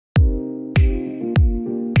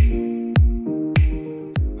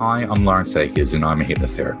Hi, I'm Lawrence Akers and I'm a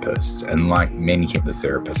hypnotherapist. And like many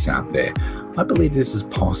hypnotherapists out there, I believe this is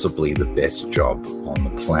possibly the best job on the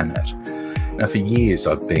planet. Now, for years,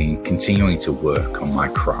 I've been continuing to work on my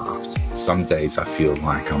craft. Some days I feel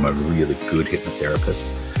like I'm a really good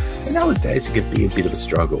hypnotherapist, and other days it could be a bit of a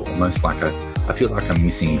struggle, almost like I feel like I'm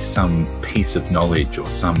missing some piece of knowledge or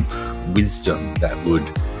some wisdom that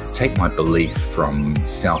would take my belief from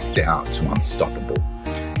self-doubt to unstoppable.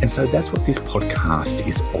 And so that's what this podcast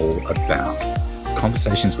is all about.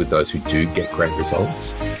 Conversations with those who do get great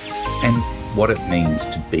results and what it means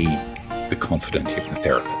to be the confident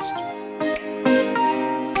hypnotherapist.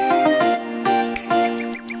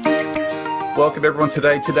 Welcome everyone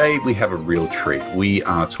today. Today we have a real treat. We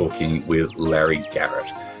are talking with Larry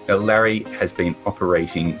Garrett. Now Larry has been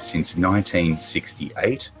operating since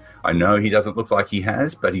 1968. I know he doesn't look like he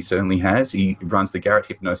has, but he certainly has. He runs the Garrett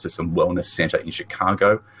Hypnosis and Wellness Center in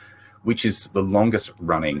Chicago, which is the longest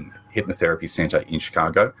running hypnotherapy center in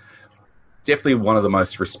Chicago. Definitely one of the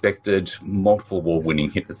most respected, multiple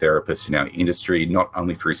award-winning hypnotherapists in our industry, not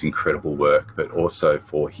only for his incredible work, but also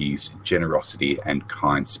for his generosity and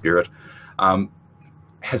kind spirit.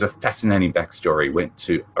 Has a fascinating backstory. Went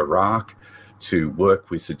to Iraq to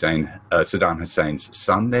work with Saddam Hussein's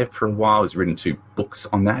son there for a while. Has written 2 books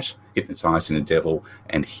on that, Hypnotizing the Devil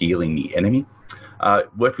and Healing the Enemy.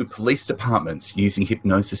 Worked with police departments using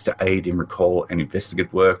hypnosis to aid in recall and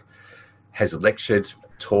investigative work. Has lectured,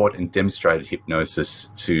 taught and demonstrated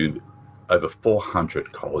hypnosis to over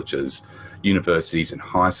 400 colleges, universities and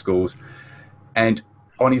high schools. And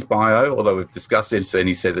on his bio, although we've discussed it, and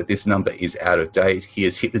he said that this number is out of date, he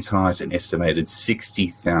has hypnotized an estimated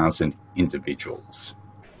 60,000 individuals,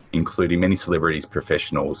 including many celebrities,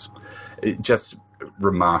 professionals. Just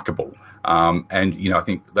remarkable. And, you know, I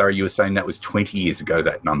think, Larry, you were saying that was 20 years ago,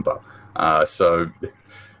 that number. So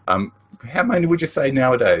how many would you say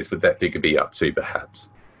nowadays would that figure be up to, perhaps?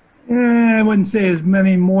 I wouldn't say as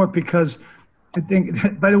many more, because I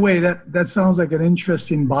think, by the way, that sounds like an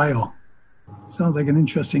interesting bio. Sounds like an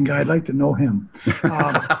interesting guy. I'd like to know him.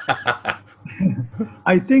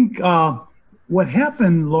 I think what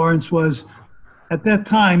happened, Lawrence, was at that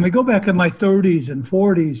time, I go back in my 30s and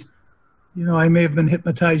 40s, you know, I may have been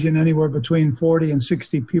hypnotizing anywhere between 40 and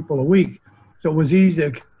 60 people a week. So it was easy to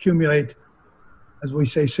accumulate, as we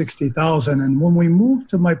say, 60,000. And when we moved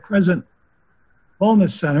to my present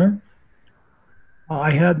wellness center,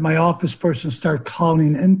 I had my office person start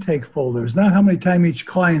counting intake folders, not how many times each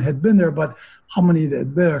client had been there, but how many that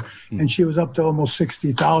had been there. And she was up to almost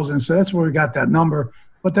 60,000. So that's where we got that number.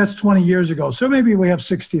 But that's 20 years ago. So maybe we have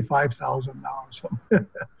 65,000 now. So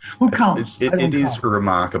who counts? It is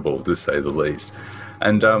remarkable, to say the least.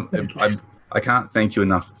 And I can't thank you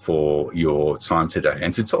enough for your time today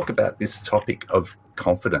and to talk about this topic of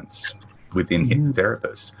confidence within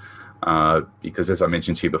hypnotherapists. Because as I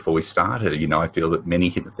mentioned to you before we started, you know, I feel that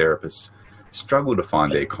many hypnotherapists struggle to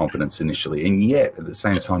find their confidence initially. And yet, at the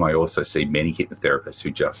same time, I also see many hypnotherapists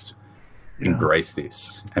who just embrace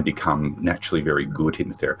this and become naturally very good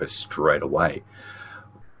hypnotherapists straight away.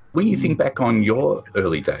 When you think back on your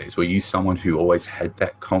early days, were you someone who always had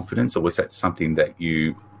that confidence, or was that something that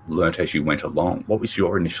you learnt as you went along? What was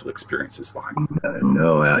your initial experiences like?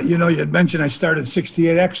 No, you know, you had mentioned I started in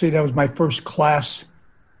 68. Actually, that was my first class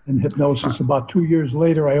in hypnosis. About 2 years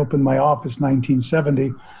later, I opened my office,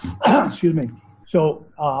 1970. Excuse me. So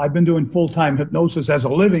I've been doing full-time hypnosis as a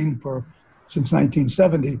living since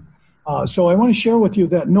 1970. So I want to share with you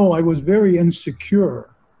that, no, I was very insecure.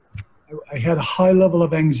 I had a high level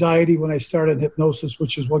of anxiety when I started hypnosis,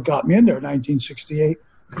 which is what got me in there in 1968.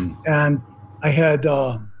 And I had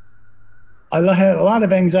a lot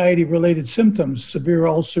of anxiety-related symptoms, severe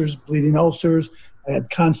ulcers, bleeding ulcers. I had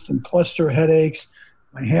constant cluster headaches.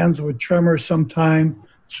 My hands would tremor sometime,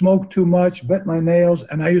 smoked too much, bit my nails,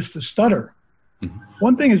 and I used to stutter.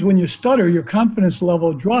 One thing is, when you stutter, your confidence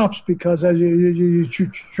level drops, because as you're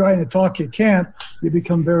trying to talk, you can't. You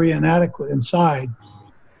become very inadequate inside.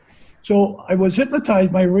 So I was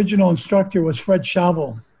hypnotized. My original instructor was Fred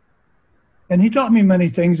Shavel. And he taught me many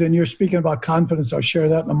things, and you're speaking about confidence. I'll share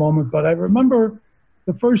that in a moment. But I remember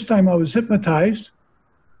the first time I was hypnotized,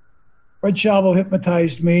 Fred Shavel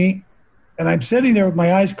hypnotized me, and I'm sitting there with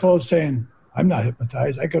my eyes closed saying, I'm not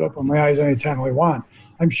hypnotized. I could open my eyes anytime I want.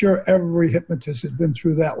 I'm sure every hypnotist has been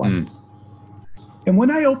through that one. And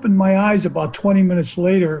when I opened my eyes about 20 minutes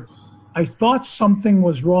later, I thought something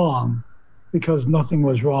was wrong, because nothing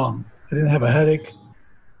was wrong. I didn't have a headache.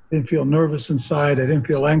 I didn't feel nervous inside. I didn't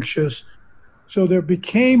feel anxious. So there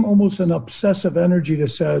became almost an obsessive energy that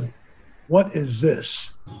said, what is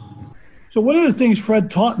this? So one of the things Fred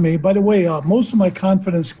taught me, by the way, most of my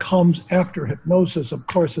confidence comes after hypnosis, of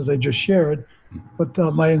course, as I just shared. But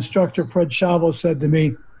my instructor, Fred Chavo, said to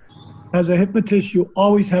me, as a hypnotist, you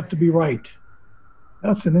always have to be right.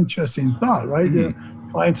 That's an interesting thought, right? The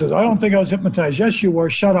client says, I don't think I was hypnotized. Yes, you were.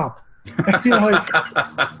 Shut up. You know,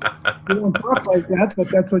 you don't talk like that, but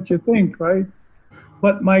that's what you think, right?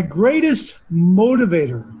 But my greatest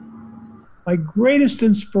motivator, my greatest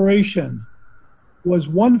inspiration was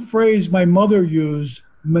one phrase my mother used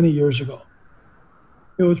many years ago.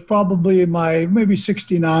 It was probably maybe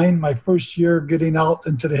 69, my first year getting out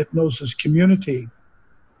into the hypnosis community.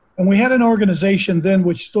 And we had an organization then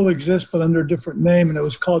which still exists, but under a different name, and it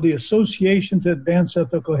was called the Association to Advance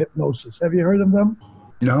Ethical Hypnosis. Have you heard of them?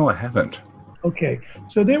 No, I haven't. Okay.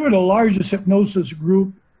 So they were the largest hypnosis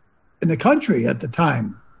group in the country at the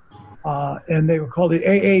time. And they were called the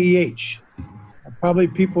AAEH. Probably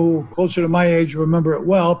people closer to my age remember it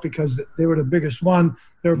well because they were the biggest one.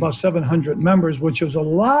 There were about 700 members, which was a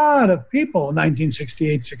lot of people in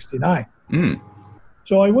 1968, 69.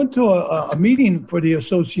 So I went to a meeting for the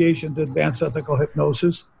Association to Advance Ethical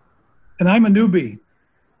Hypnosis, and I'm a newbie.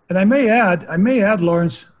 And I may add,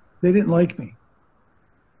 Lawrence, they didn't like me.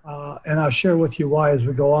 And I'll share with you why as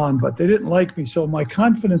we go on, but they didn't like me. So my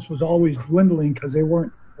confidence was always dwindling because they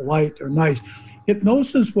weren't polite or nice.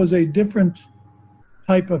 Hypnosis was a different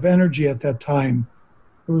type of energy at that time.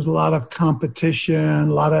 There was a lot of competition,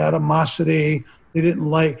 a lot of animosity. They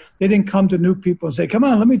didn't come to new people and say, come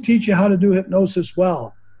on, let me teach you how to do hypnosis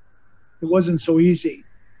well. It wasn't so easy.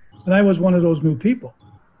 And I was one of those new people.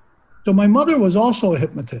 So my mother was also a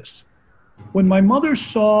hypnotist. When my mother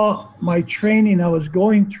saw my training I was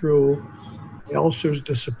going through, the ulcers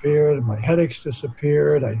disappeared, my headaches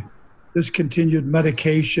disappeared, I discontinued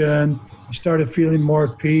medication, I started feeling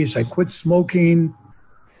more at peace, I quit smoking.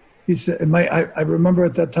 He said, I remember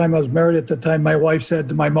at that time, I was married at the time, my wife said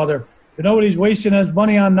to my mother, you know what he's wasting his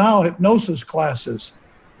money on now? Hypnosis classes.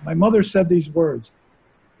 My mother said these words,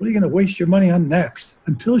 what are you going to waste your money on next?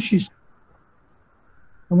 And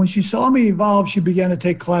when she saw me evolve, she began to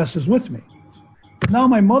take classes with me. Now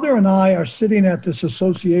my mother and I are sitting at this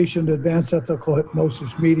Association to Advance Ethical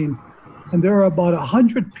Hypnosis meeting, and there are about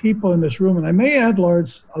 100 people in this room. And I may add,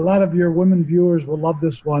 Lawrence, a lot of your women viewers will love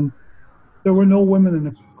this one. There were no women in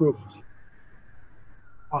the group.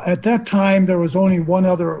 At that time, there was only one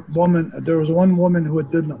other woman. There was one woman who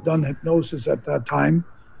had done hypnosis at that time.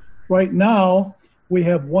 Right now, we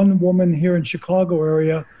have one woman here in Chicago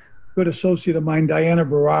area, good associate of mine, Diana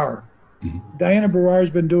Barrar. Diana Barrar has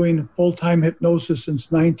been doing full-time hypnosis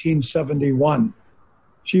since 1971.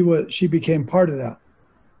 She became part of that.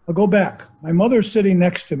 I'll go back. My mother's sitting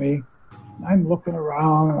next to me. I'm looking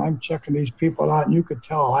around and I'm checking these people out, and you could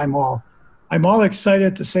tell I'm all excited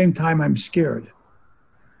at the same time I'm scared.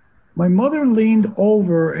 My mother leaned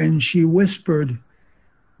over and she whispered,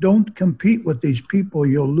 don't compete with these people,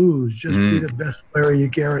 you'll lose. Just be the best Larry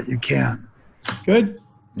Garrett you can. Good?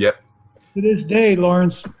 Yep. To this day,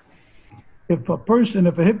 Lawrence, if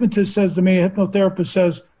a hypnotist says to me, a hypnotherapist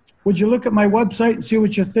says, would you look at my website and see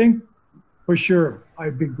what you think? For sure,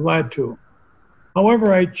 I'd be glad to.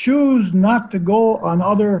 However, I choose not to go on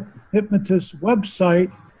other hypnotists'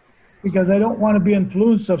 website because I don't want to be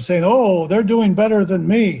influenced of saying, oh, they're doing better than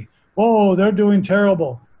me. Oh, they're doing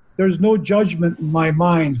terrible. There's no judgment in my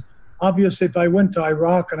mind. Obviously, if I went to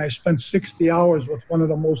Iraq and I spent 60 hours with one of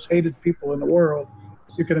the most hated people in the world,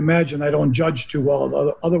 you can imagine I don't judge too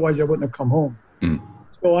well. Otherwise, I wouldn't have come home.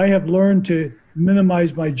 So I have learned to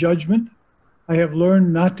minimize my judgment. I have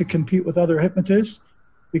learned not to compete with other hypnotists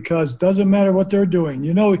because it doesn't matter what they're doing.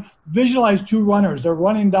 You know, visualize two runners. They're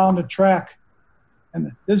running down the track,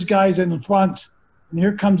 and this guy's in front, and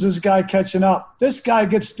here comes this guy catching up. This guy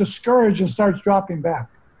gets discouraged and starts dropping back.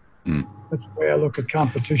 That's the way I look at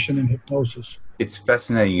competition in hypnosis. It's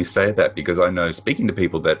fascinating you say that because I know, speaking to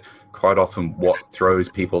people, that quite often what throws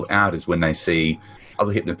people out is when they see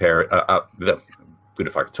other good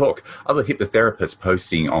if I could talk, other hypnotherapists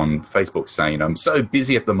posting on Facebook saying, I'm so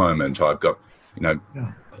busy at the moment, I've got,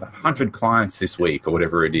 100 clients this week or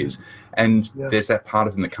whatever it is. And there's that part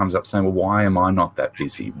of them that comes up saying, well, why am I not that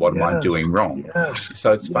busy? What am I doing wrong?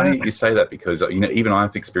 So it's funny that you say that because, even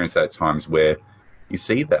I've experienced that at times where you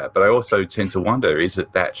see that, but I also tend to wonder, is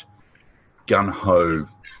it that gung-ho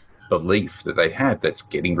belief that they have that's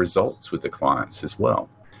getting results with the clients as well?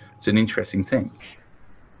 It's an interesting thing.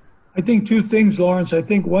 I think two things, Lawrence. I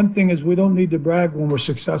think one thing is we don't need to brag when we're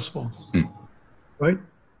successful, right?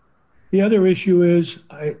 The other issue is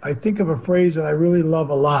I think of a phrase that I really love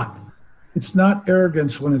a lot. It's not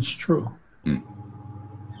arrogance when it's true.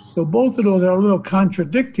 So both of those are a little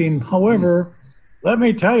contradicting. However, let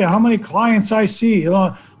me tell you how many clients I see.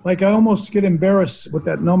 Like I almost get embarrassed with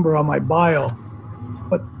that number on my bio,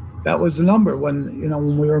 but that was the number when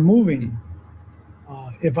we were moving.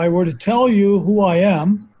 If I were to tell you who I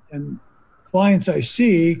am and clients I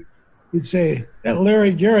see, you'd say, that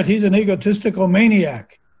Larry Garrett, he's an egotistical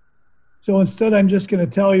maniac. So instead, I'm just going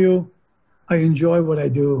to tell you, I enjoy what I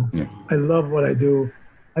do. Yeah. I love what I do.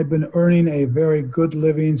 I've been earning a very good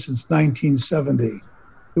living since 1970.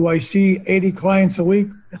 Do I see 80 clients a week?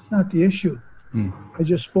 That's not the issue. I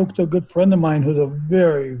just spoke to a good friend of mine who's a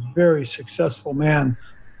very, very successful man.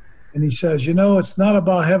 And he says, it's not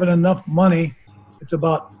about having enough money. It's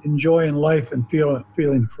about enjoying life and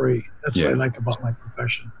feeling free. That's what I like about my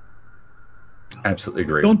profession. Absolutely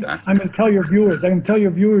agree with that. I'm going to tell your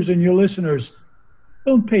viewers, and your listeners,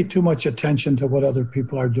 don't pay too much attention to what other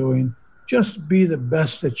people are doing. Just be the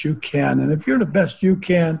best that you can. And if you're the best you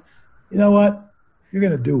can, you know what? You're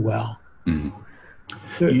going to do well.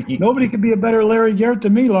 Nobody can be a better Larry Garrett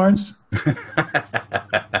than me, Lawrence.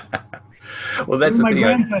 Well, that's the my thing.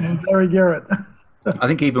 grandson is Larry Garrett. I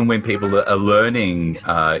think even when people are learning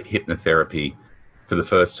hypnotherapy for the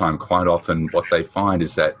first time, quite often what they find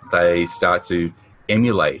is that they start to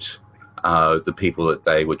emulate the people that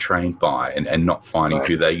they were trained by and not finding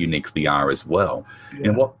who they uniquely are as well. Yeah,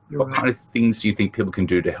 and what kind of things do you think people can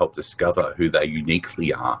do to help discover who they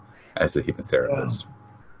uniquely are as a hypnotherapist? Yeah.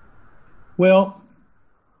 Well,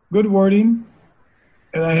 good wording,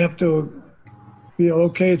 and I have to feel,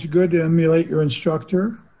 okay, it's good to emulate your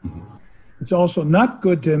instructor. It's also not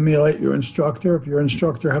good to emulate your instructor if your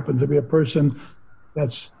instructor happens to be a person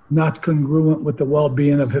that's not congruent with the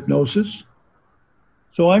well-being of hypnosis.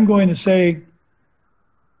 So I'm going to say,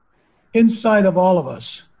 inside of all of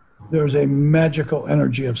us, there's a magical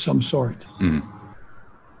energy of some sort.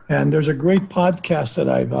 And there's a great podcast that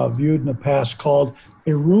I've viewed in the past called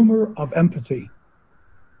A Rumor of Empathy.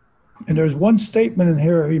 And there's one statement in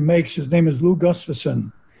here he makes, his name is Lou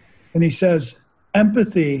Gustafson, and he says,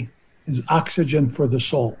 empathy is oxygen for the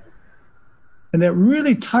soul. And that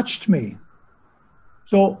really touched me.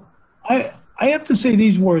 So I have to say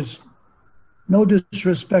these words, no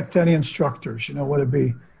disrespect to any instructors, whether it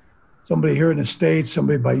be somebody here in the States,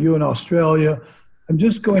 somebody by you in Australia. I'm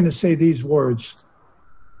just going to say these words.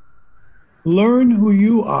 Learn who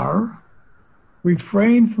you are.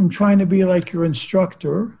 Refrain from trying to be like your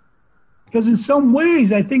instructor. Because in some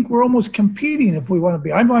ways, I think we're almost competing if we want to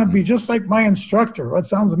be. I want to be just like my instructor. That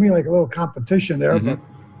sounds to me like a little competition there, but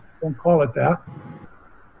don't call it that.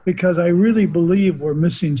 Because I really believe we're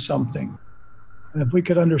missing something. And if we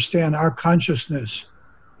could understand our consciousness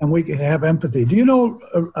and we could have empathy. Do you know,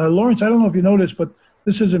 Lawrence, I don't know if you noticed, but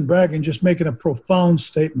this isn't bragging, just making a profound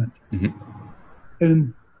statement.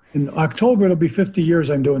 In October, it'll be 50 years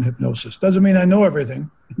I'm doing hypnosis. Doesn't mean I know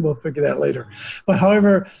everything. We'll figure that later. But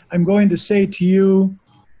however, I'm going to say to you,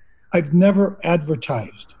 I've never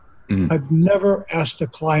advertised. I've never asked a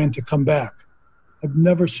client to come back. I've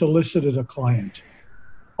never solicited a client.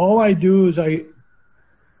 All I do is I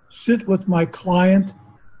sit with my client,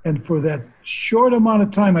 and for that short amount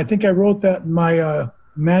of time, I think I wrote that in my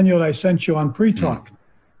manual I sent you on pre-talk.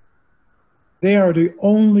 They are the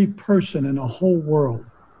only person in the whole world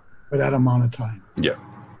for that amount of time. Yeah.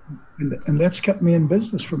 And that's kept me in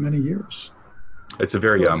business for many years. It's a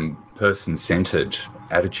very person-centered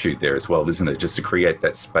attitude there as well, isn't it? Just to create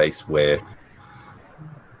that space where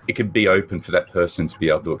it could be open for that person to be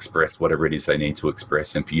able to express whatever it is they need to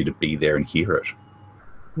express and for you to be there and hear it.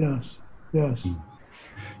 Yes.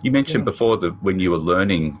 You mentioned before that when you were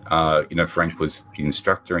learning, Frank was the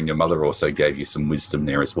instructor and your mother also gave you some wisdom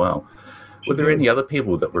there as well. Were there any other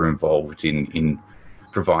people that were involved in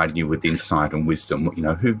providing you with insight and wisdom?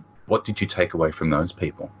 What did you take away from those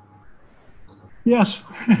people? Yes.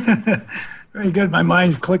 Very good. My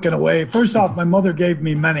mind's clicking away. First off, my mother gave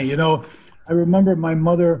me many. I remember my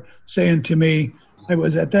mother saying to me,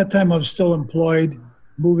 at that time I was still employed,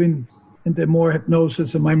 moving into more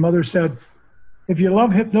hypnosis. And my mother said, if you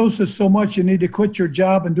love hypnosis so much, you need to quit your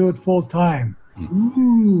job and do it full time.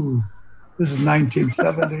 Ooh, this is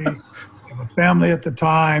 1970. I have a family at the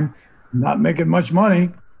time, not making much money.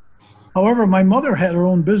 However, my mother had her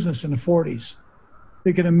own business in the 40s.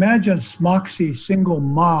 You can imagine smoxy single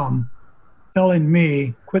mom telling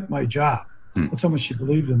me, quit my job. That's how much she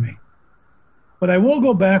believed in me. But I will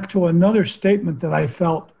go back to another statement that I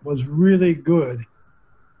felt was really good.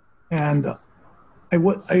 And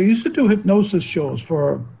I used to do hypnosis shows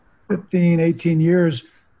for 15, 18 years,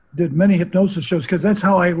 did many hypnosis shows because that's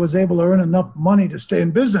how I was able to earn enough money to stay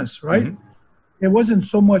in business, right? It wasn't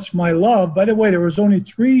so much my love. By the way, there was only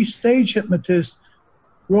 3 stage hypnotists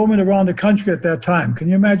roaming around the country at that time. Can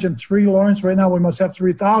you imagine 3, Lawrence? Right now we must have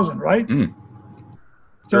 3,000, right?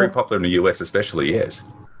 Very popular in the US especially, yes.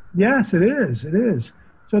 Yes, it is. It is.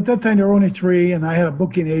 So at that time there were only 3, and I had a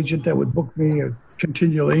booking agent that would book me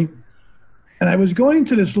continually. And I was going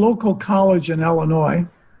to this local college in Illinois,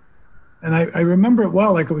 and I remember it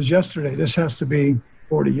well like it was yesterday. This has to be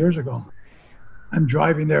 40 years ago. I'm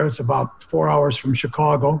driving there. It's about 4 hours from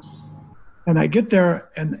Chicago. And I get there,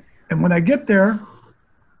 and when I get there,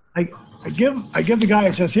 I give the guy,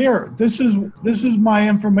 I says, here, this is my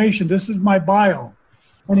information. This is my bio.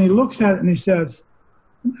 And he looks at it and he says,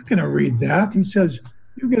 I'm not going to read that. He says,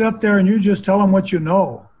 you get up there and you just tell them what you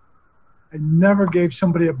know. I never gave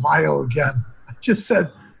somebody a bio again. I just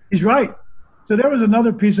said, he's right. So there was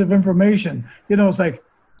another piece of information. It's like,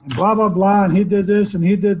 blah, blah, blah, and he did this and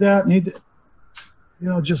he did that and he did.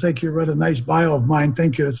 Just like you read a nice bio of mine.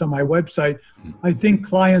 Thank you. It's on my website. I think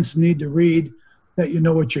clients need to read that you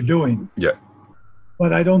know what you're doing. Yeah.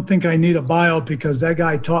 But I don't think I need a bio because that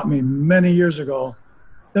guy taught me many years ago,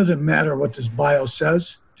 doesn't matter what this bio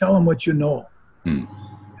says. Tell them what you know. And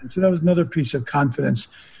so that was another piece of confidence.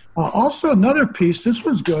 Also another piece, this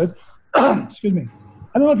was good. Excuse me.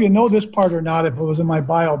 I don't know if you know this part or not, if it was in my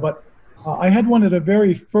bio, but I had one of the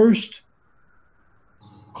very first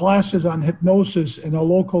classes on hypnosis in a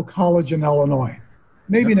local college in Illinois,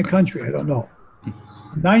 maybe in the country, I don't know.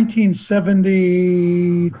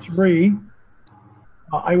 1973,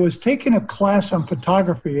 I was taking a class on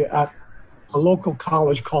photography at a local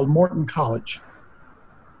college called Morton College.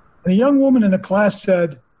 And a young woman in the class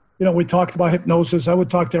said, we talked about hypnosis. I would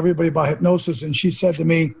talk to everybody about hypnosis. And she said to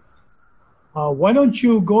me, why don't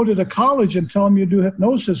you go to the college and tell them you do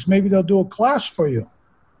hypnosis? Maybe they'll do a class for you.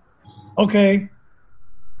 Okay.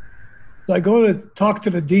 So I go to talk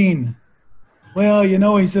to the dean. Well,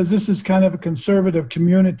 he says, this is kind of a conservative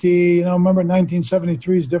community. Remember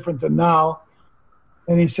 1973 is different than now.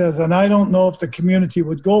 And he says, and I don't know if the community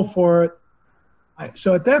would go for it.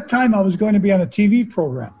 So at that time, I was going to be on a TV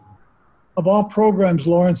program. Of all programs,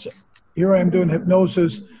 Lawrence, here I am doing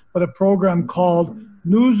hypnosis, but a program called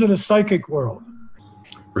News of the Psychic World.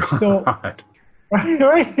 So,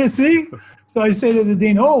 right, you see? So I say to the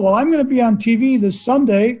dean, I'm going to be on TV this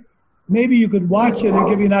Sunday. Maybe you could watch it and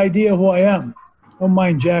give you an idea who I am. Don't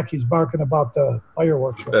mind Jack, he's barking about the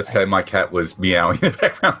fireworks. That's okay, my cat was meowing in the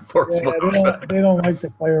background for us. They don't like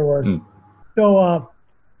the fireworks. So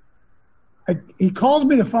he called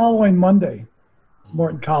me the following Monday,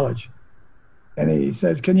 Morton College. And he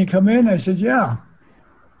says, can you come in? I said, yeah.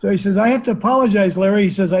 So he says, I have to apologize, Larry. He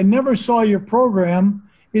says, I never saw your program.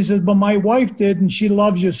 He says, but my wife did, and she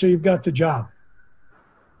loves you, so you've got the job.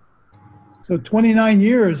 So 29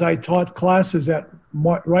 years I taught classes at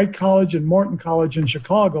Wright College and Morton College in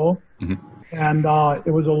Chicago. And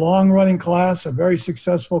it was a long-running class, a very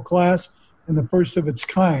successful class, and the first of its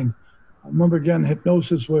kind. I remember, again,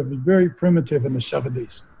 hypnosis was very primitive in the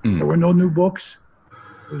 70s. There were no new books.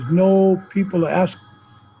 There was no people to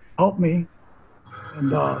help me.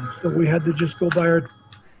 And so we had to just go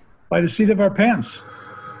by the seat of our pants.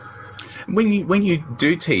 When you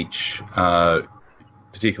do teach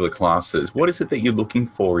particular classes, what is it that you're looking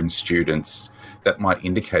for in students that might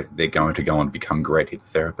indicate that they're going to go and become great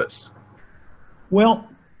hypnotherapists? Well,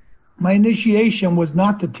 my initiation was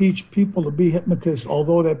not to teach people to be hypnotists,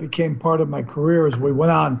 although that became part of my career as we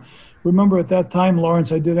went on. Remember, at that time,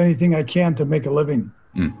 Lawrence, I did anything I can to make a living,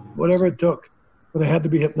 whatever it took, but it had to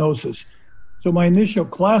be hypnosis. So my initial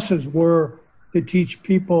classes were to teach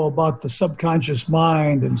people about the subconscious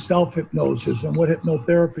mind and self-hypnosis and what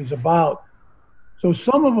hypnotherapy is about. So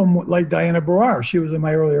some of them, like Diana Barrar, she was in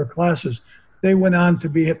my earlier classes, they went on to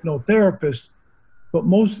be hypnotherapists, but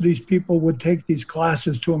most of these people would take these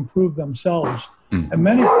classes to improve themselves. And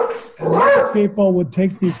many people would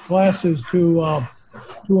take these classes to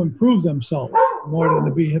improve themselves more than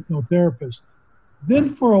to be hypnotherapists.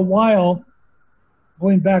 Then for a while,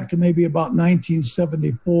 going back to maybe about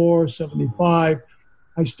 1974, 75,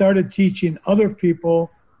 I started teaching other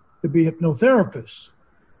people to be hypnotherapists.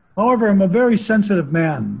 However, I'm a very sensitive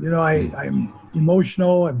man. I'm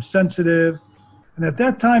emotional, I'm sensitive. And at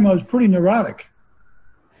that time, I was pretty neurotic.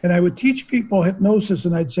 And I would teach people hypnosis,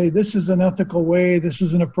 and I'd say, this is an ethical way, this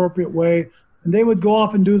is an appropriate way. And they would go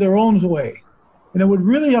off and do their own way. And it would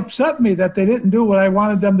really upset me that they didn't do what I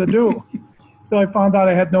wanted them to do. So I found out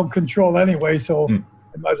I had no control anyway, so I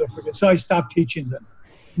might as well forget. So I stopped teaching them.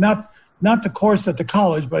 Not the course at the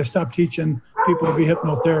college, but I stopped teaching people to be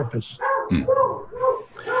hypnotherapists.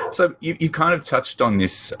 So you kind of touched on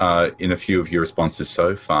this in a few of your responses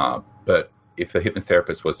so far, but if a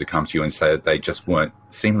hypnotherapist was to come to you and say that they just weren't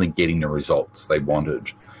seemingly getting the results they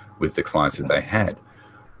wanted with the clients that they had,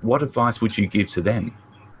 what advice would you give to them?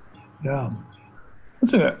 Yeah,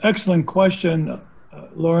 that's an excellent question,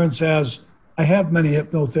 Lawrence. As I have many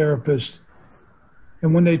hypnotherapists,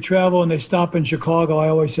 and when they travel and they stop in Chicago, I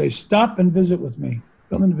always say, stop and visit with me.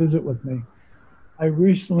 Come and visit with me. I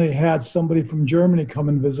recently had somebody from Germany come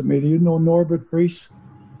and visit me. Do you know Norbert Fries?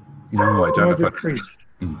 No, I don't know. Norbert Fries.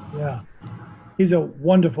 Yeah. He's a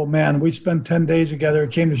wonderful man. We spent 10 days together.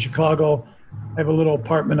 He came to Chicago. I have a little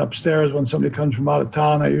apartment upstairs. When somebody comes from out of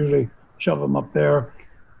town, I usually shove them up there.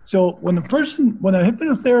 So when a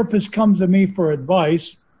hypnotherapist comes to me for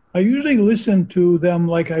advice, I usually listen to them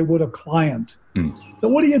like I would a client. So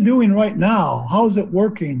what are you doing right now? How's it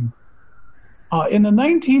working? In the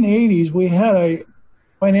 1980s, we had a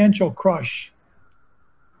financial crush.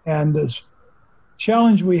 And this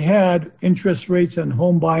challenge we had, interest rates on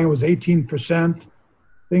home buying was 18%.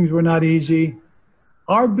 Things were not easy.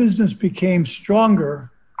 Our business became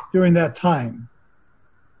stronger during that time.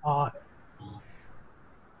 I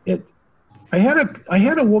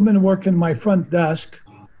had a woman working my front desk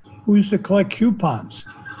who used to collect coupons,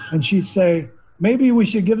 and she'd say, maybe we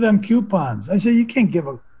should give them coupons. I said, you can't give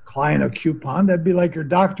a client a coupon. That'd be like your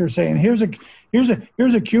doctor saying, here's a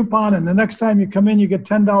coupon, and the next time you come in, you get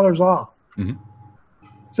 $10 off. Mm-hmm.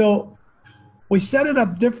 So we set it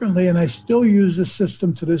up differently, and I still use this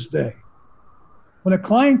system to this day. When a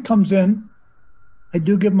client comes in, I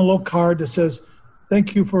do give them a little card that says,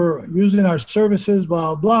 thank you for using our services,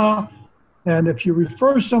 blah, blah. And if you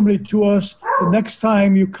refer somebody to us, the next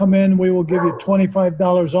time you come in, we will give you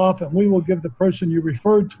 $25 off, and we will give the person you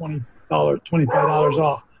referred $25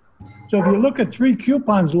 off. So if you look at 3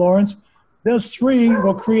 coupons, Lawrence, those 3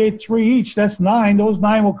 will create 3 each. That's 9. Those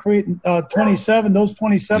 9 will create 27. Those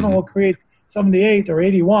 27 will create 78 or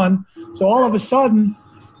 81. So all of a sudden,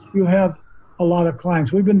 you have a lot of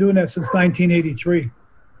clients. We've been doing that since 1983.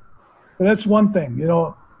 So that's one thing. You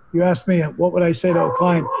know, you asked me what would I say to a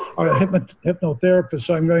client or a hypnotherapist,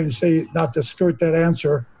 so I'm going to say, not to skirt that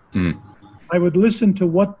answer, I would listen to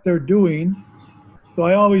what they're doing. So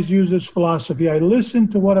I always use this philosophy. I listen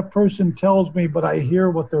to what a person tells me, but I hear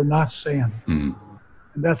what they're not saying. And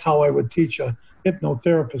that's how I would teach a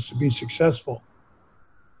hypnotherapist to be successful.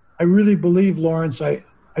 I really believe, Lawrence, I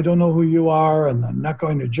don't know who you are, and I'm not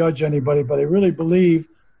going to judge anybody, but I really believe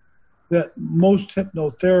that most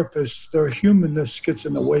hypnotherapists, their humanness gets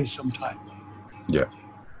in the way sometimes. Yeah.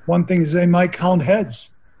 One thing is they might count heads.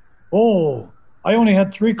 Oh, I only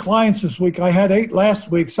had 3 clients this week. I had 8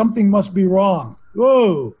 last week. Something must be wrong.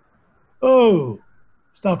 Whoa. Oh,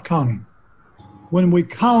 stop counting. When we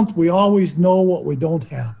count, we always know what we don't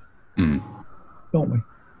have. Don't we?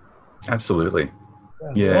 Absolutely.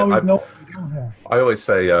 Yeah, we always know what we don't have. I always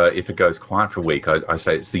say if it goes quiet for a week, I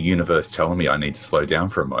say it's the universe telling me I need to slow down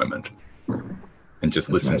for a moment and just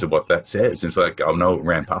listen to what that says. It's like, I'll know it'll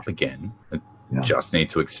ramp up again. I just need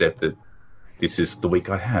to accept that this is the week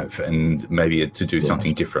I have, and maybe to do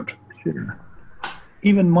something different. Sure.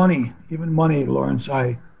 Even money, Lawrence,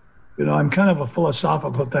 I'm kind of a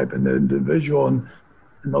philosophical type of individual, and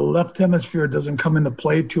the left hemisphere doesn't come into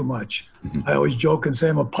play too much. I always joke and say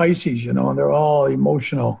I'm a Pisces, and they're all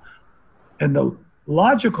emotional. And the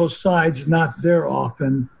logical side's not there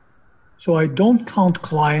often. So I don't count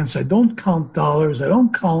clients. I don't count dollars. I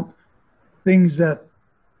don't count things that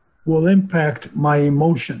will impact my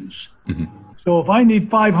emotions. So if I need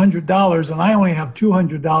 $500 and I only have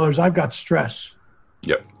 $200, I've got stress.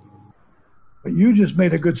 Yep. But you just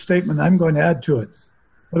made a good statement. I'm going to add to it.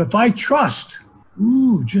 But if I trust,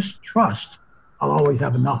 just trust, I'll always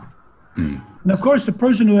have enough. And of course, the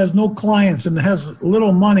person who has no clients and has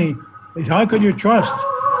little money, how could you trust?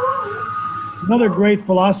 Another great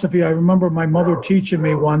philosophy I remember my mother teaching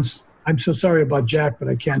me once. I'm so sorry about Jack, but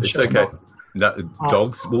I can't shut him up. No,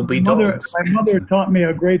 dogs will be dogs. My mother taught me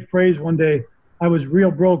a great phrase one day. I was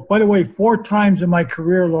real broke. By the way, 4 times in my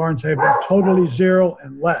career, Lawrence, I've been totally zero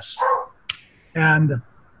and less. And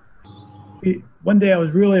one day I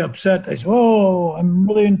was really upset. I said, I'm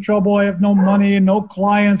really in trouble. I have no money and no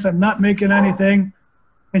clients. I'm not making anything.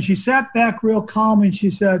 And she sat back real calm and she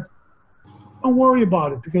said, don't worry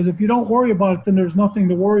about it, because if you don't worry about it, then there's nothing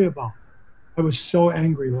to worry about. I was so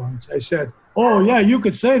angry, Lawrence. I said, oh, yeah, you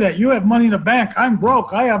could say that. You have money in the bank. I'm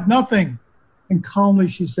broke. I have nothing. And calmly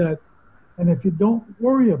she said, and if you don't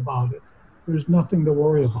worry about it, there's nothing to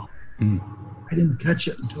worry about. I didn't catch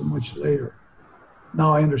it until much later.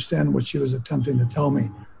 Now I understand what she was attempting to tell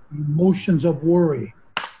me. Emotions of worry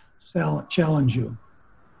challenge you.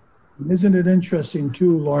 And isn't it interesting,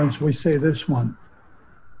 too, Lawrence? We say this one.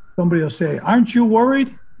 Somebody will say, aren't you worried?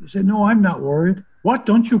 You say, no, I'm not worried. What,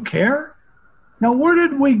 don't you care? Now, where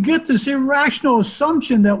did we get this irrational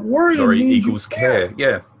assumption that worry means equals care?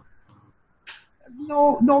 Yeah.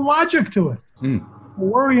 no logic to it.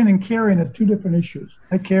 Worrying and caring are two different issues.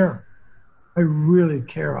 I care. I really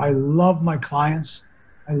care. I love my clients.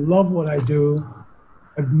 I love what I do.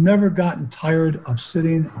 I've never gotten tired of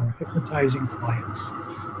sitting or hypnotizing clients.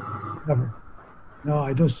 Never. No,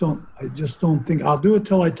 I just don't think I'll do it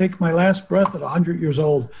till I take my last breath at 100 years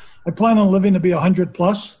old. I plan on living to be 100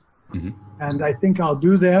 plus. And I think I'll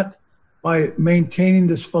do that by maintaining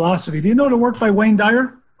this philosophy. Do you know the work by Wayne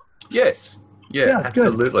Dyer? Yes. Yeah,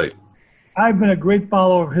 absolutely. Good. I've been a great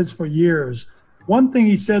follower of his for years. One thing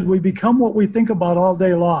he said, we become what we think about all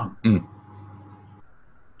day long.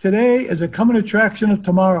 Today is a coming attraction of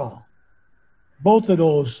tomorrow. Both of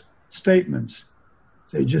those statements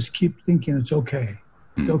say, just keep thinking it's okay.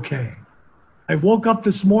 It's okay. I woke up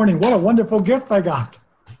this morning. What a wonderful gift I got.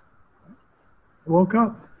 I woke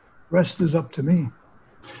up. Rest is up to me.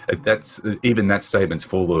 Even that statement's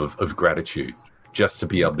full of gratitude, just to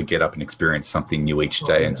be able to get up and experience something new each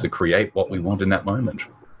day and to create what we want in that moment.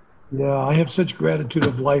 Yeah, I have such gratitude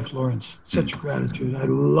of life, Lawrence. Such gratitude. I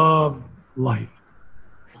love life.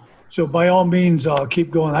 So by all means,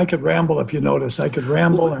 keep going. I could ramble if you notice. I could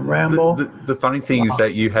ramble and ramble. The funny thing is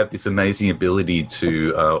that you have this amazing ability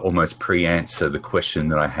to almost pre-answer the question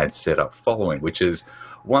that I had set up following, which is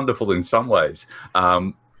wonderful in some ways.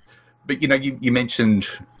 But, you mentioned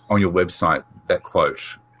on your website that quote,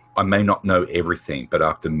 I may not know everything, but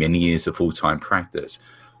after many years of full-time practice,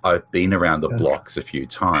 I've been around the blocks a few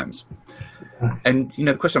times. And,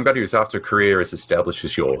 the question I've got here is, after a career as established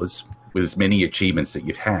as yours, with as many achievements that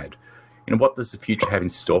you've had, what does the future have in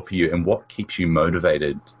store for you, and what keeps you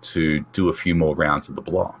motivated to do a few more rounds of the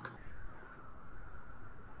block?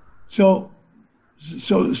 So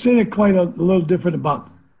saying it quite a little different about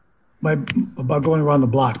going around the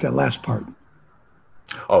block, that last part.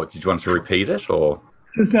 Oh, did you want to repeat it, or?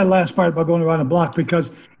 Just that last part about going around the block,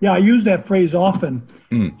 because, I use that phrase often.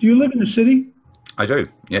 Do you live in the city? I do,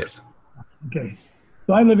 yes. Okay.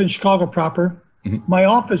 So I live in Chicago proper. My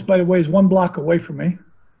office, by the way, is 1 block away from me.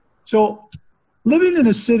 So living in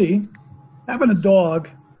a city, having a dog,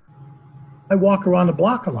 I walk around the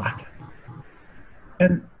block a lot.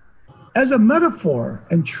 And as a metaphor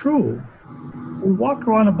and true, we walk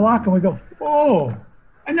around the block and we go, oh,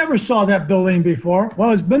 I never saw that building before.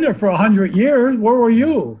 Well, it's been there for 100 years. Where were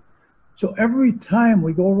you? So every time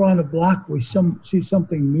we go around the block, we see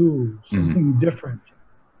something new, something different.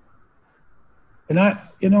 And I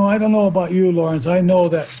don't know about you, Lawrence. I know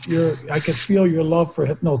that I can feel your love for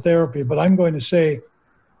hypnotherapy, but I'm going to say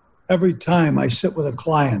every time I sit with a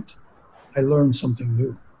client, I learn something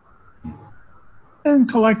new. And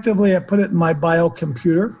collectively, I put it in my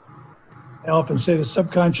biocomputer. I often say the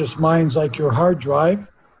subconscious mind's like your hard drive.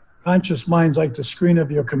 Conscious mind's like the screen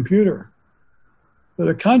of your computer. So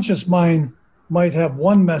the conscious mind might have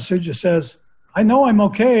one message that says, I know I'm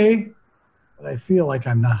okay, but I feel like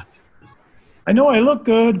I'm not. I know I look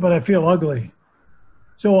good, but I feel ugly.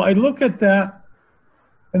 So I look at that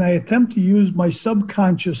and I attempt to use my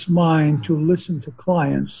subconscious mind to listen to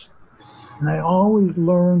clients, and I always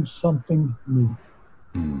learn something new.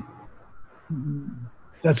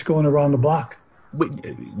 That's going around the block.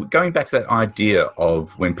 Going back to that idea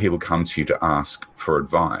of when people come to you to ask for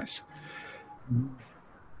advice,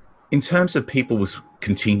 in terms of people's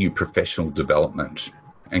continued professional development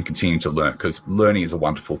and continuing to learn, because learning is a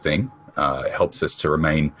wonderful thing. It helps us to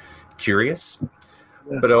remain curious.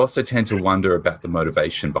 But I also tend to wonder about the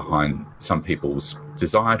motivation behind some people's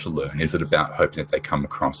desire to learn. Is it about hoping that they come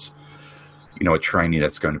across, a training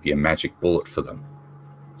that's going to be a magic bullet for them?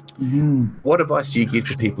 What advice do you give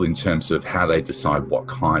to people in terms of how they decide what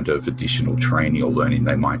kind of additional training or learning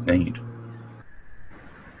they might need?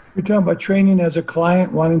 You're talking about training as a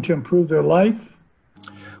client wanting to improve their life?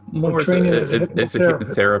 More as a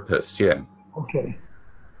hypnotherapist, yeah. Okay.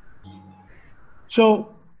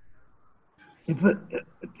 So if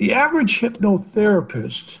the average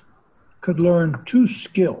hypnotherapist could learn 2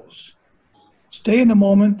 skills, stay in the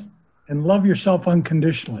moment and love yourself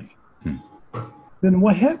unconditionally, then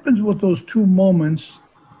what happens with those 2 moments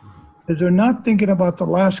is they're not thinking about the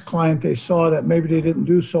last client they saw that maybe they didn't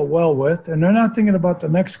do so well with, and they're not thinking about the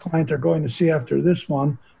next client they're going to see after this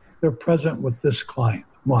one. They're present with this client.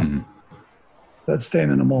 That's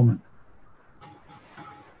staying in the moment.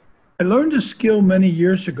 I learned a skill many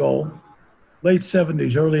years ago, late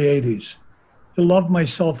 70s, early 80s, to love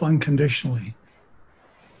myself unconditionally.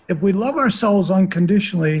 If we love ourselves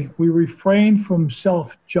unconditionally, we refrain from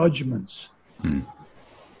self-judgments.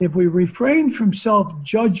 If we refrain from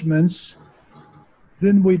self-judgments,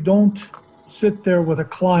 then we don't sit there with a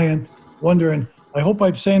client wondering, I hope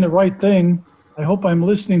I'm saying the right thing. I hope I'm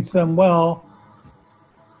listening to them well.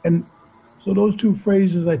 And So those two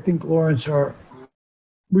phrases, I think, Lawrence, are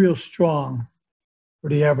real strong for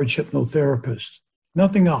the average hypnotherapist.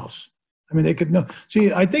 Nothing else. I mean, they could know.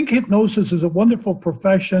 See, I think hypnosis is a wonderful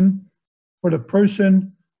profession for the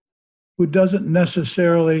person who doesn't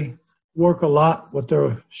necessarily work a lot with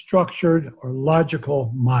their structured or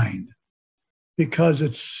logical mind, because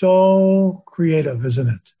it's so creative, isn't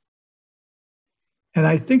it? And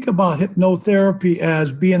I think about hypnotherapy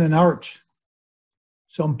as being an art.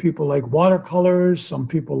 Some people like watercolors, some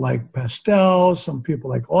people like pastels, some people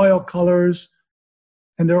like oil colors,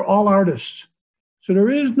 and they're all artists. So there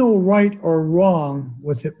is no right or wrong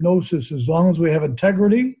with hypnosis as long as we have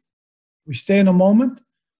integrity, we stay in a moment,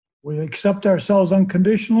 we accept ourselves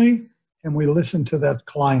unconditionally, and we listen to that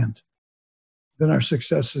client. Then our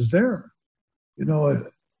success is there. You know,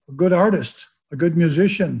 a good artist, a good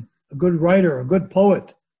musician, a good writer, a good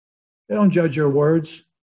poet, they don't judge your words.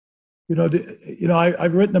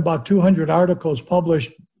 I've written about 200 articles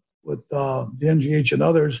published with the NGH and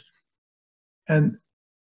others, and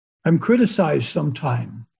I'm criticized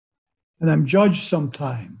sometime, and I'm judged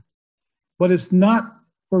sometime. But it's not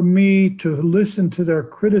for me to listen to their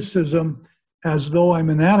criticism as though I'm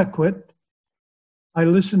inadequate. I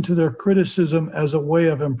listen to their criticism as a way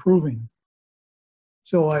of improving.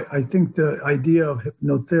 So I think the idea of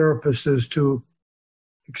hypnotherapists is to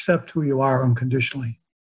accept who you are unconditionally.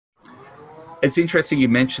 It's interesting you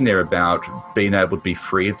mentioned there about being able to be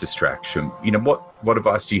free of distraction. You know, what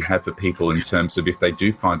advice do you have for people in terms of if they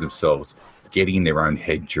do find themselves getting in their own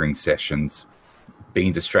head during sessions,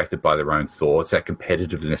 being distracted by their own thoughts, that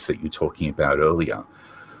competitiveness that you were talking about earlier?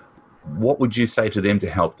 What would you say to them to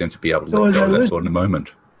help them to be able to let go of that thought in a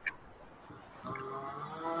moment?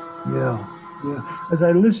 Yeah. As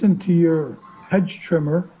I listen to your hedge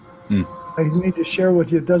trimmer, I need to share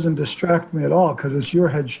with you, it doesn't distract me at all because it's your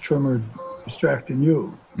hedge trimmer distracting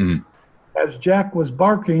you. As Jack was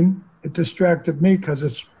barking, it distracted me because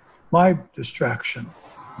it's my distraction.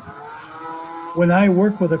 When I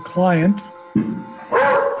work with a client,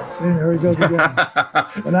 there he goes again.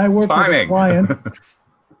 When I work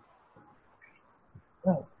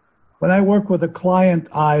with a client,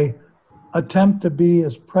 I attempt to be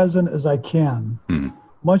as present as I can.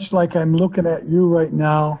 Much like I'm looking at you right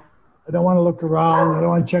now. I don't want to look around. I don't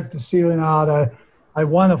want to check the ceiling out. I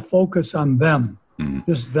want to focus on them,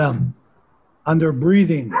 just them, on their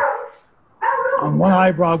breathing, on one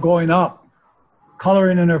eyebrow going up,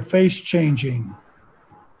 coloring in their face changing,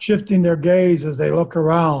 shifting their gaze as they look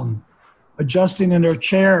around, adjusting in their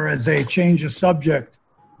chair as they change the subject.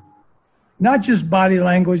 Not just body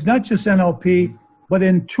language, not just NLP, but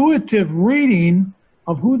intuitive reading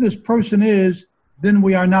of who this person is, then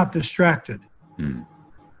we are not distracted.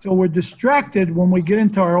 So we're distracted when we get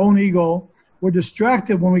into our own ego. We're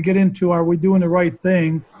distracted when we get into, are we doing the right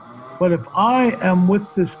thing? But if I am with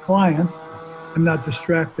this client, I'm not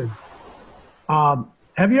distracted.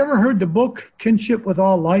 Have you ever heard the book Kinship with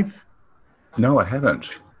All Life? No, I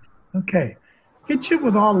haven't. Okay. Kinship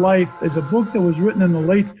with All Life is a book that was written in the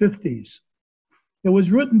late 50s. It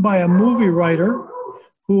was written by a movie writer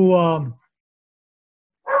who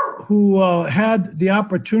had the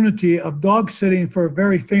opportunity of dog sitting for a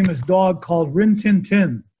very famous dog called Rin Tin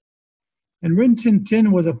Tin. And Rin Tin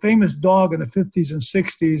Tin was a famous dog in the 50s and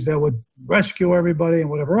 60s that would rescue everybody and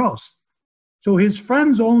whatever else. So his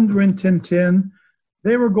friends owned Rin Tin Tin.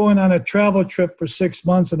 They were going on a travel trip for 6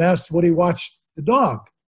 months and asked would he watch the dog.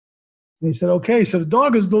 And he said, okay. So the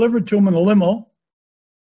dog is delivered to him in a limo.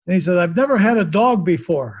 And he said, I've never had a dog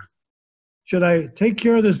before. Should I take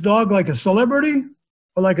care of this dog like a celebrity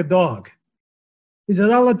or like a dog? He said,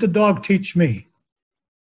 I'll let the dog teach me.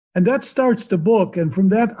 And that starts the book. And from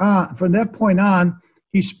that point on,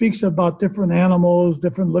 he speaks about different animals,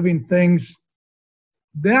 different living things.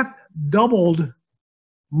 That doubled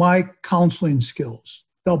my counseling skills,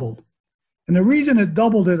 doubled. And the reason it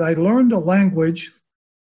doubled it, I learned a language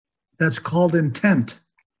that's called intent.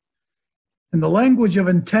 And the language of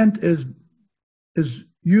intent is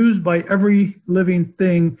used by every living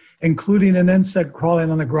thing, including an insect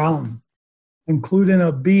crawling on the ground, including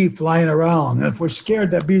a bee flying around. And if we're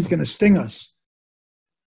scared, that bee is going to sting us.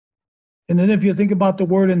 And then if you think about the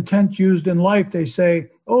word intent used in life, they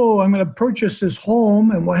say, oh, I'm going to purchase this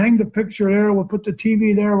home and we'll hang the picture there. We'll put the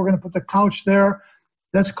TV there. We're going to put the couch there.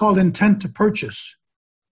 That's called intent to purchase.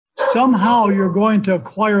 Somehow you're going to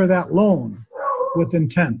acquire that loan with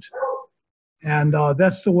intent. And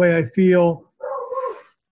that's the way I feel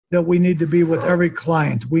that we need to be with every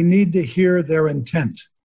client. We need to hear their intent.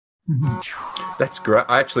 That's great.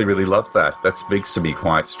 I actually really love that. That speaks to me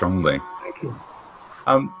quite strongly. Thank you.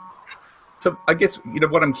 So I guess,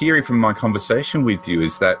 what I'm hearing from my conversation with you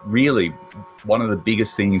is that really one of the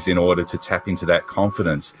biggest things in order to tap into that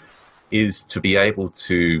confidence is to be able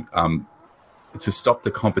to stop the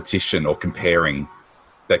competition or comparing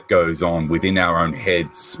that goes on within our own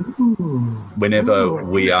heads whenever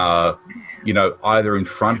we are, either in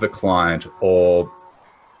front of a client or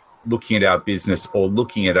looking at our business or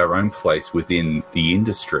looking at our own place within the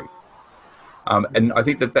industry. And I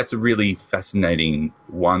think that that's a really fascinating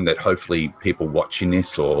one that hopefully people watching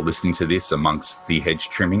this or listening to this amongst the hedge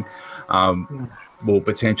trimming will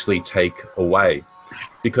potentially take away.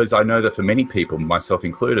 Because I know that for many people, myself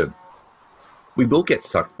included, we will get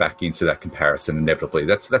sucked back into that comparison inevitably.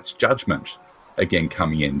 That's judgment, again,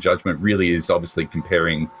 coming in. Judgment really is obviously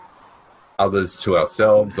comparing others to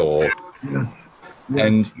ourselves or... Yes.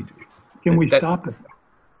 And can we stop it?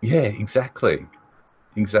 Yeah, exactly.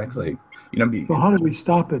 So how do we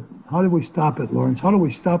stop it? How do we stop it, Lawrence? How do we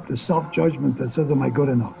stop the self-judgment that says, am I good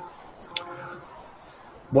enough?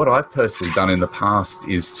 What I've personally done in the past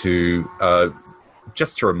is to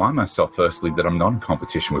just to remind myself, firstly, that I'm not in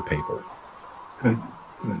competition with people. Good.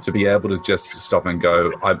 To be able to just stop and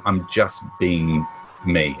go, I'm just being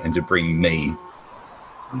me, and to bring me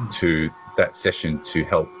to that session to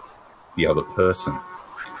help the other person.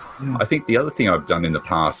 Yeah. I think the other thing I've done in the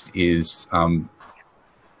past is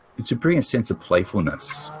to bring a sense of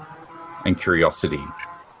playfulness and curiosity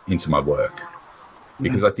into my work.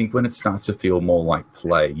 Because I think when it starts to feel more like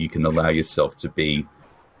play, you can allow yourself to be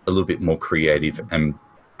a little bit more creative and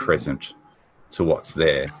present to what's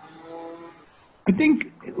there. I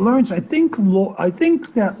think, Lawrence, I think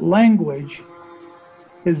that language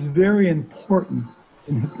is very important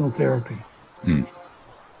in hypnotherapy.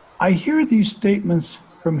 I hear these statements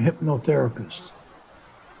from hypnotherapists.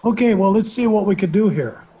 Okay, well, let's see what we could do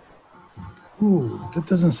here. Ooh, that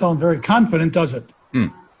doesn't sound very confident, does it?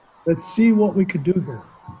 Let's see what we could do here.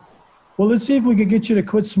 Well, let's see if we could get you to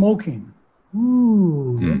quit smoking.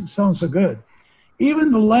 Ooh, that sounds so good.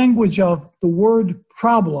 Even the language of the word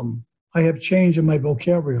problem, I have changed in my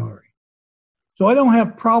vocabulary. So I don't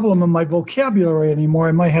have problem in my vocabulary anymore.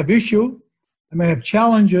 I might have issue, I might have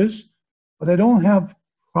challenges, but I don't have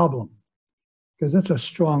problem, because that's a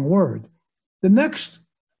strong word. The next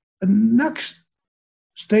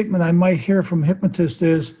statement I might hear from hypnotists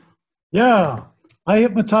is, yeah, I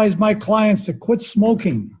hypnotize my clients to quit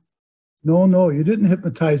smoking. No, you didn't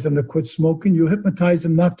hypnotize them to quit smoking. You hypnotized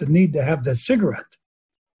them not to need to have the cigarette.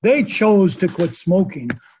 They chose to quit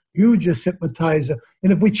smoking. You just hypnotize them.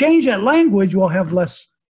 And if we change that language, we'll have less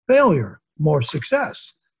failure, more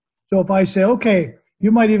success. So if I say, okay,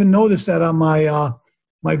 you might even notice that on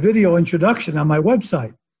my video introduction on my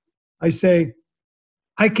website. I say,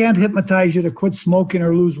 I can't hypnotize you to quit smoking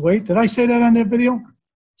or lose weight. Did I say that on that video?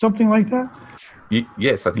 Something like that?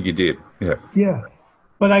 Yes, I think you did. Yeah. Yeah.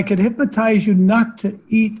 But I could hypnotize you not to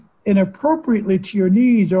eat inappropriately to your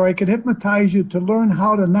needs, or I could hypnotize you to learn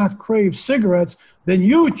how to not crave cigarettes. Then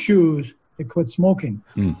you choose to quit smoking.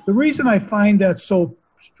 The reason I find that so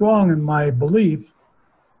strong in my belief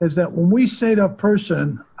is that when we say to a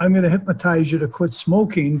person, I'm going to hypnotize you to quit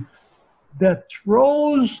smoking, that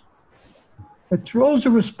throws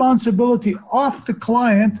the responsibility off the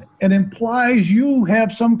client and implies you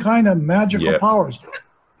have some kind of magical powers.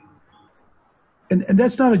 And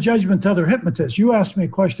that's not a judgment to other hypnotists. You asked me a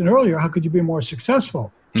question earlier, how could you be more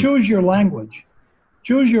successful? Choose your language.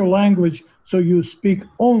 Choose your language so you speak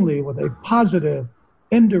only with a positive,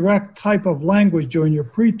 indirect type of language during your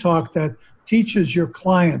pre-talk that teaches your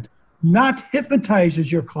client, not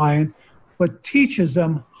hypnotizes your client, but teaches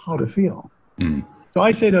them how to feel. So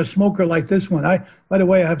I say to a smoker like this one, by the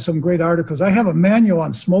way, I have some great articles. I have a manual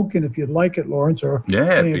on smoking if you'd like it, Lawrence. Or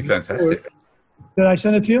it'd be fantastic. Did I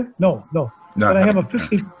send it to you? No. But I have a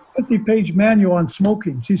 50-page manual on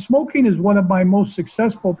smoking. See, smoking is one of my most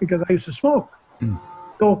successful because I used to smoke.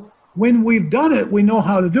 So when we've done it, we know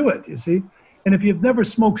how to do it, you see. And if you've never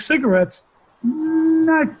smoked cigarettes,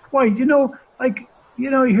 not quite. You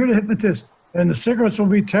hear the hypnotist, and the cigarettes will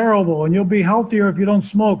be terrible, and you'll be healthier if you don't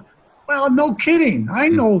smoke. Well, no kidding. I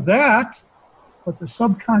know that. But the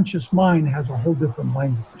subconscious mind has a whole different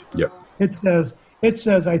language. Yep. It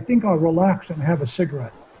says, I think I'll relax and have a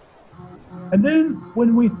cigarette. And then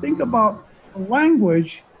when we think about the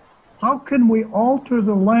language, how can we alter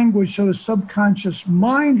the language so the subconscious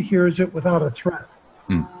mind hears it without a threat?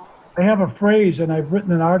 I have a phrase, and I've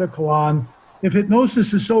written an article on, if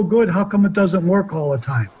hypnosis is so good, how come it doesn't work all the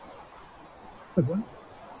time?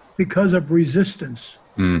 Because of resistance.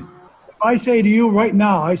 If I say to you right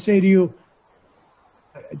now, this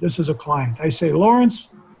is a client, I say, Lawrence,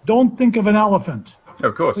 don't think of an elephant.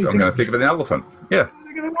 Of course, I'm going to think of an elephant. Yeah.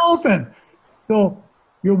 Think of an elephant. So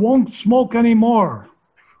you won't smoke anymore.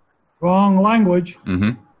 Wrong language.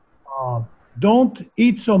 Don't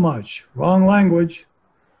eat so much. Wrong language.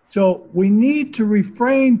 So we need to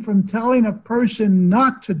refrain from telling a person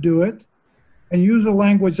not to do it and use a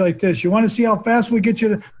language like this. You want to see how fast we get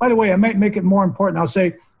you to, by the way, I might make it more important. I'll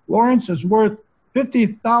say, Lawrence is worth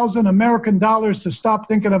 50,000 American dollars to stop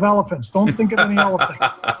thinking of elephants. Don't think of any elephant.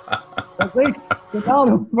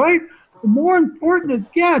 Right? The more important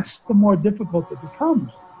it gets, the more difficult it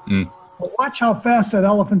becomes. But watch how fast that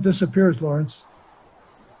elephant disappears, Lawrence.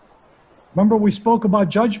 Remember, we spoke about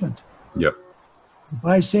judgment. Yep. If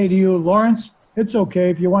I say to you, Lawrence, it's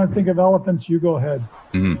okay. If you want to think of elephants, you go ahead.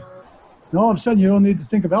 And all of a sudden, you don't need to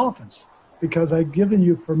think of elephants because I've given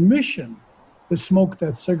you permission to smoke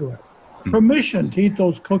that cigarette. Permission to eat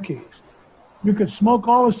those cookies. You could smoke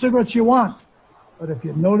all the cigarettes you want, but if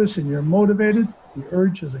you notice and you're motivated, the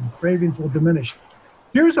urges and cravings will diminish.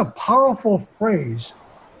 Here's a powerful phrase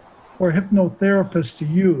for hypnotherapists to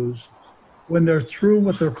use when they're through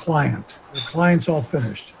with their client. The client's all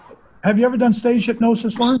finished. Have you ever done stage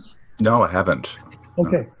hypnosis, Lawrence? No, I haven't.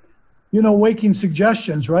 Okay. You know waking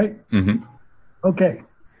suggestions, right? Okay.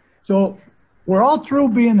 So we're all through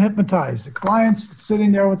being hypnotized. The client's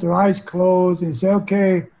sitting there with their eyes closed, and you say,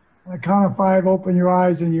 okay, on the count of 5, open your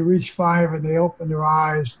eyes, and you reach 5, and they open their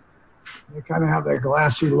eyes. They kind of have that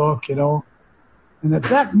glassy look, you know. And at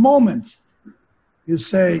that moment, you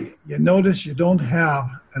say, you notice you don't have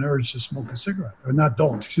an urge to smoke a cigarette. Or not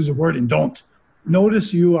don't, excuse the wording, don't.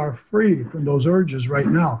 Notice you are free from those urges right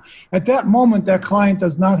now. At that moment, that client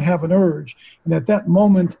does not have an urge. And at that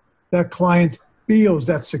moment, that client feels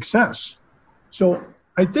that success. So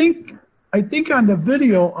I think on the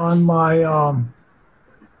video on my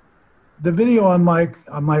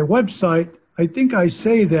website, I think I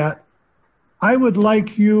say that I would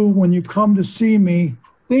like you, when you come to see me,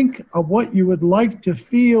 think of what you would like to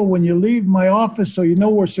feel when you leave my office so you know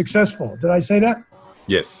we're successful. Did I say that?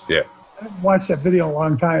 Yes, yeah. I haven't watched that video in a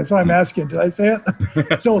long time, so I'm asking, did I say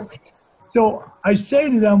it? So I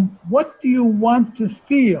say to them, what do you want to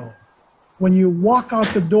feel when you walk out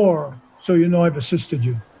the door so you know I've assisted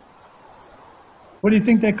you? What do you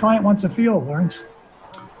think that client wants to feel, Lawrence?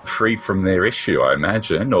 Free from their issue, I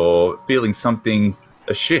imagine, or feeling something,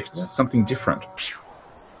 a shift, something different.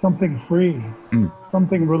 Something free,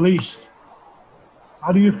 something released.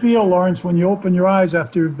 How do you feel, Lawrence, when you open your eyes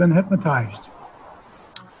after you've been hypnotized?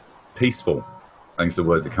 Peaceful, I think is the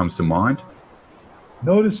word that comes to mind.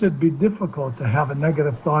 Notice it'd be difficult to have a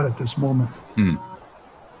negative thought at this moment.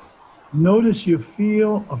 Notice you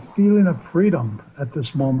feel a feeling of freedom at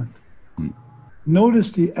this moment.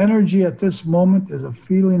 Notice the energy at this moment is a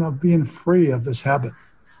feeling of being free of this habit.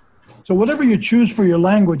 So whatever you choose for your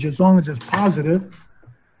language, as long as it's positive,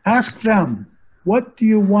 ask them, what do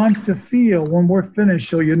you want to feel when we're finished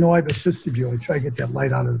so you know I've assisted you? I try to get that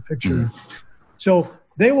light out of the picture. So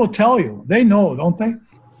they will tell you. They know, don't they?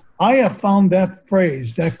 I have found that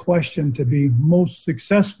phrase, that question, to be most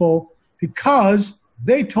successful because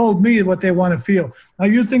they told me what they want to feel. Now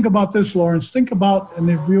you think about this, Lawrence. Think about, and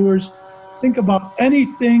the viewers, think about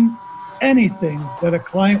anything that a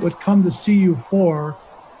client would come to see you for,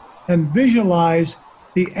 and visualize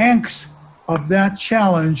the angst of that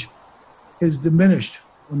challenge is diminished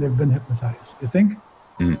when they've been hypnotized. You think?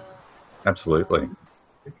 Absolutely.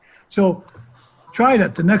 So try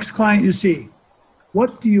that. The next client you see,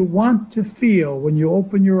 what do you want to feel when you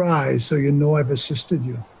open your eyes so you know I've assisted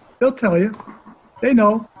you? They'll tell you. They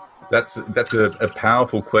know. That's a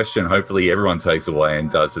powerful question. Hopefully everyone takes away and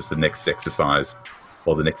does as the next exercise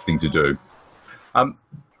or the next thing to do.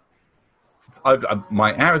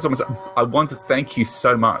 My hour is almost up. I want to thank you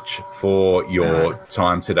so much for your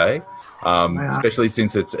time today, especially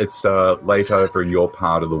since it's late over in your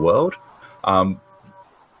part of the world.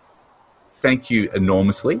 Thank you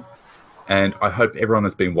enormously. And I hope everyone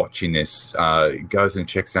that's been watching this goes and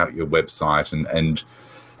checks out your website and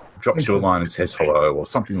drops you a line and says hello or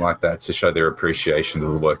something like that to show their appreciation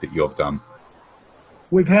of the work that you've done.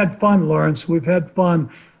 We've had fun, Lawrence. We've had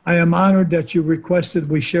fun. I am honored that you requested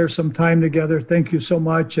we share some time together. Thank you so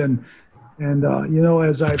much. And you know,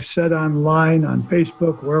 as I've said online, on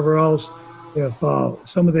Facebook, wherever else, if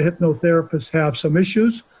some of the hypnotherapists have some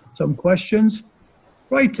issues, some questions,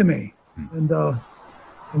 write to me, and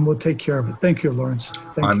we'll take care of it. Thank you, Lawrence.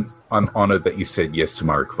 I'm honored that you said yes to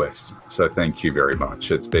my request. So thank you very much.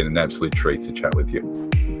 It's been an absolute treat to chat with you.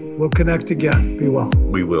 We'll connect again. Be well.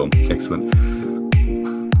 We will. Excellent.